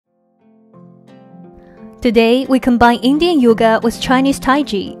Today, we combine Indian yoga with Chinese Tai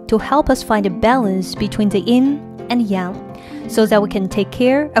Chi to help us find a balance between the yin and yang, so that we can take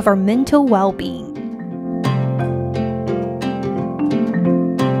care of our mental well-being.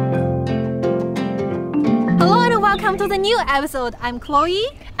 Hello and welcome to the new episode. I'm Chloe.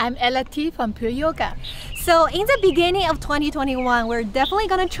 I'm Elle Tham from Pure Yoga. So in the beginning of 2021, we're definitely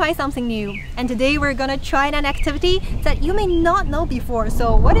gonna try something new. And today we're gonna try an activity that you may not know before.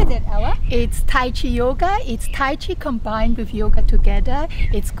 So what is it, Ella? It's Tai Chi Yoga. It's Tai Chi combined with yoga together.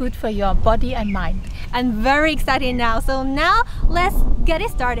 It's good for your body and mind. I'm very excited now. So now let's get it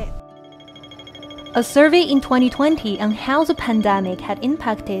started. A survey in 2020 on how the pandemic had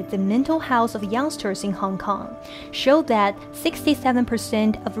impacted the mental health of youngsters in Hong Kong showed that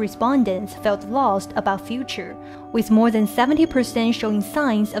 67% of respondents felt lost about future, with more than 70% showing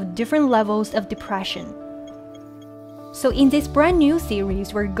signs of different levels of depression. So in this brand new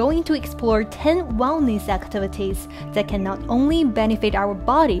series, we're going to explore 10 wellness activities that can not only benefit our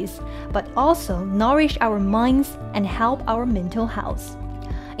bodies, but also nourish our minds and help our mental health.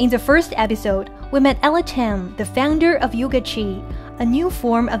 In the first episode, we met Elle Tham, the founder of YogaQi, a new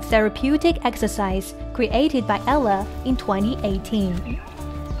form of therapeutic exercise created by Elle in 2018.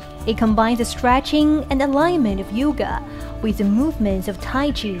 It combines the stretching and alignment of yoga with the movements of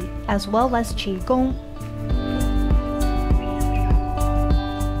Tai Chi as well as Qigong.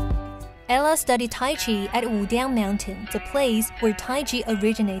 Elle studied Tai Chi at Wudiang Mountain, the place where Tai Chi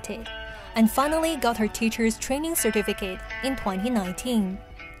originated, and finally got her teacher's training certificate in 2019.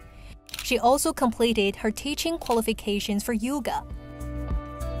 She also completed her teaching qualifications for yoga.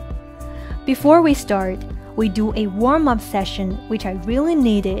 Before we start, we do a warm-up session, which I really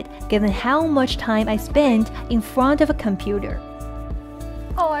needed given how much time I spent in front of a computer.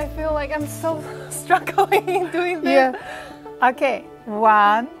 Oh, I feel like I'm so struggling doing this. Yeah. Okay,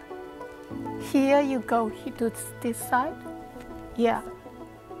 1. Here you go to this side. Yeah.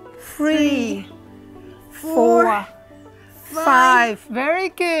 3, 4, 5. Very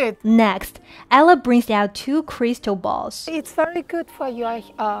good. Next, Elle brings out 2 crystal balls. It's very good for your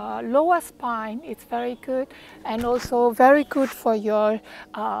lower spine. It's very good. And also very good for your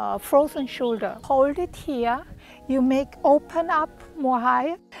frozen shoulder. Hold it here. You make open up more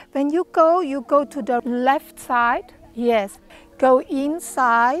higher. When you go to the left side. Yes. Go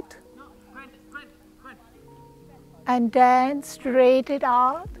inside. And then straight it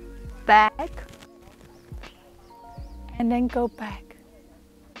out. Back. And then go back.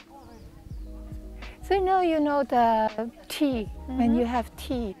 So now you know the tea, when you have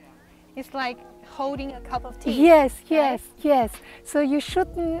tea. It's like holding a cup of tea. Yes, yes, yes. So you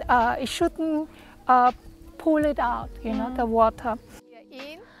shouldn't, pull it out, you know, the water.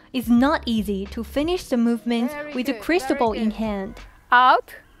 It's not easy to finish the movements Very with good, the crystal very ball good. in hand.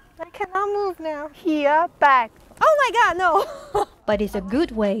 Out, I cannot move now. here, back. Oh my god, no! But it's a good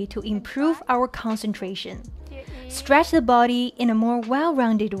way to improve our concentration. Stretch the body in a more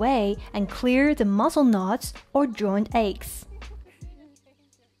well-rounded way and clear the muscle knots or joint aches.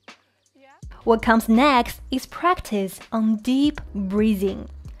 What comes next is practice on deep breathing.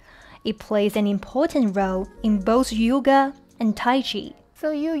 It plays an important role in both yoga and Tai Chi.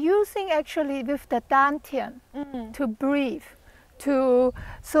 So you're using actually with the dantian to breathe. So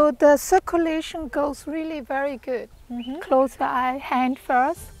the circulation goes really very good. Close your eye, hand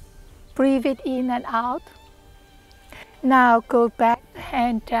first. Breathe it in and out. Now go back,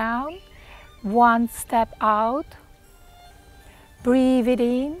 hand down, 1 step out, breathe it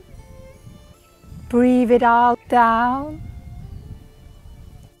in, breathe it out, down,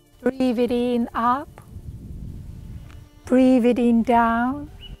 breathe it in, up, breathe it in, down,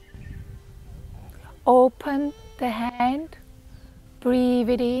 open the hand, breathe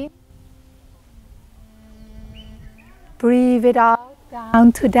it in, breathe it out,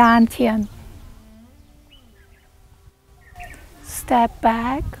 down to dantian. Step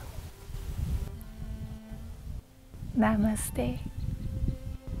back. Namaste.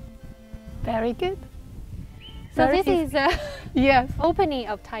 Very good. So this is a Yes. opening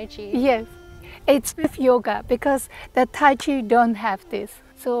of Tai Chi. Yes. It's with yoga because the Tai Chi don't have this.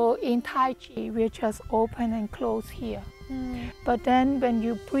 So in Tai Chi, we just open and close here. But then when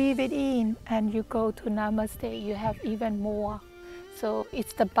you breathe it in and you go to Namaste, you have even more. So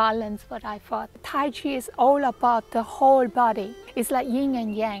it's the balance what I thought. Tai Chi is all about the whole body. It's like yin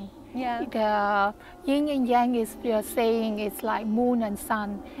and yang. Yeah. The yin and yang is, we are saying, it's like moon and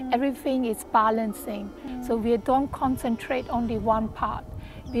sun. Everything is balancing. So we don't concentrate only one part.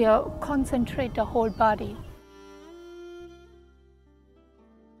 We concentrate the whole body.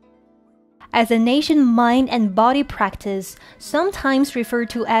 as a nation mind and body practice, sometimes referred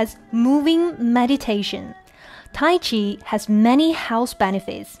to as moving meditation. Tai Chi has many health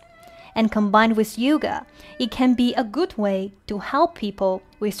benefits, and combined with yoga, it can be a good way to help people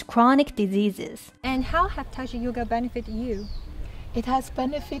with chronic diseases. And how have Tai Chi Yoga benefited you? It has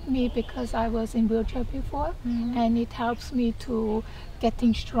benefited me because I was in wheelchair before, and it helps me to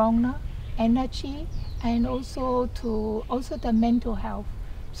getting stronger, energy, and also the mental health.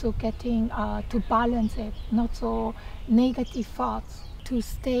 So getting to balance it, not so negative thoughts, to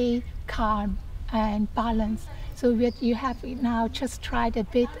stay calm and balanced. So what you have now, just tried a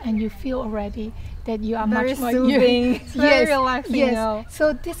bit and you feel already that you are Very much more soothing. It's very relaxing. Yes. Now.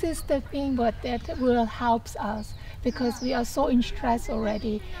 So this is the thing that will help us, because we are so in stress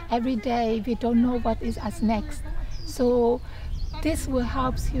already. Every day we don't know what is us next. So this will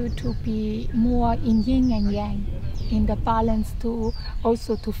help you to be more in yin and yang, in the balance to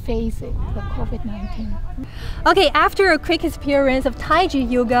also to face it, the COVID-19. Okay, after a quick experience of Tai Chi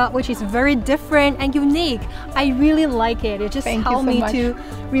Yoga, which is very different and unique, I really like it. It just helped me to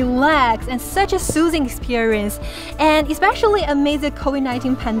relax, and such a soothing experience. And especially amid the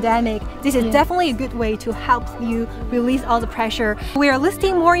COVID-19 pandemic, this is definitely a good way to help you release all the pressure. We are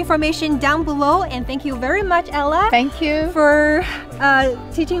listing more information down below, and thank you very much, Ella. Thank you for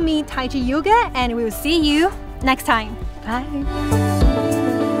teaching me Tai Chi Yoga, and we will see you next time. Bye.